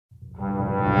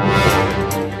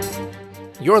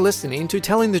You're listening to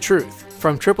Telling the Truth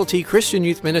from Triple T Christian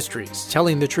Youth Ministries,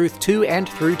 telling the truth to and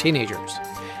through teenagers.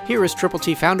 Here is Triple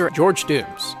T founder George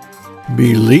Dooms.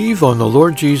 Believe on the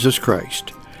Lord Jesus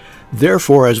Christ.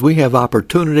 Therefore, as we have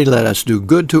opportunity, let us do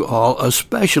good to all,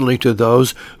 especially to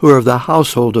those who are of the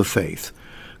household of faith.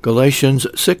 Galatians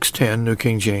 6:10, New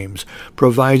King James,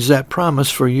 provides that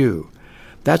promise for you.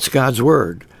 That's God's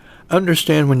Word.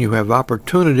 Understand, when you have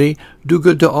opportunity, do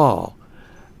good to all.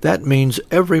 That means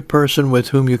every person with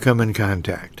whom you come in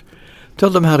contact. Tell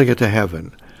them how to get to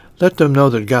heaven. Let them know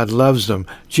that God loves them.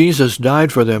 Jesus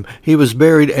died for them. He was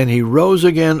buried, and He rose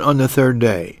again on the third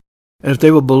day. And if they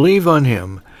will believe on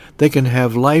Him, they can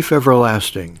have life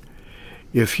everlasting.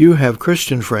 If you have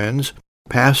Christian friends,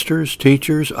 pastors,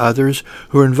 teachers, others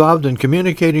who are involved in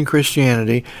communicating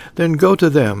Christianity, then go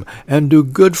to them and do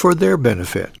good for their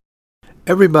benefit.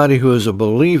 Everybody who is a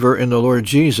believer in the Lord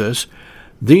Jesus,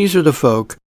 these are the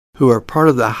folk who are part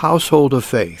of the household of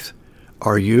faith.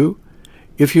 Are you?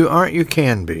 If you aren't, you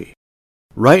can be.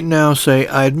 Right now say,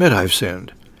 I admit I've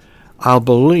sinned. I'll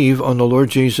believe on the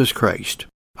Lord Jesus Christ.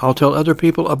 I'll tell other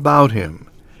people about Him.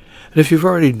 And if you've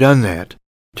already done that,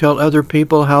 tell other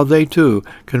people how they too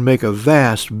can make a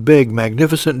vast, big,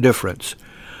 magnificent difference.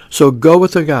 So go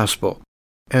with the gospel,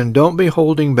 and don't be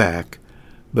holding back,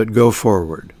 but go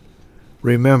forward.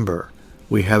 Remember,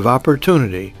 we have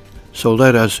opportunity, so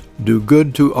let us do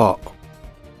good to all,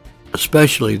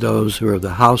 especially those who are of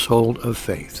the household of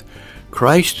faith.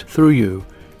 Christ, through you,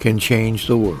 can change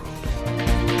the world.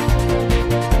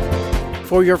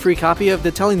 For your free copy of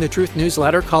the Telling the Truth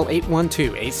newsletter, call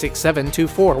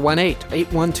 812-867-2418,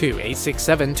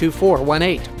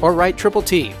 812-867-2418, or write Triple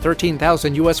T,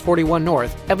 13,000 U.S. 41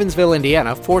 North, Evansville,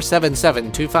 Indiana,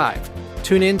 47725.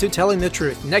 Tune in to Telling the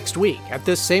Truth next week at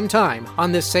this same time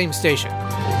on this same station.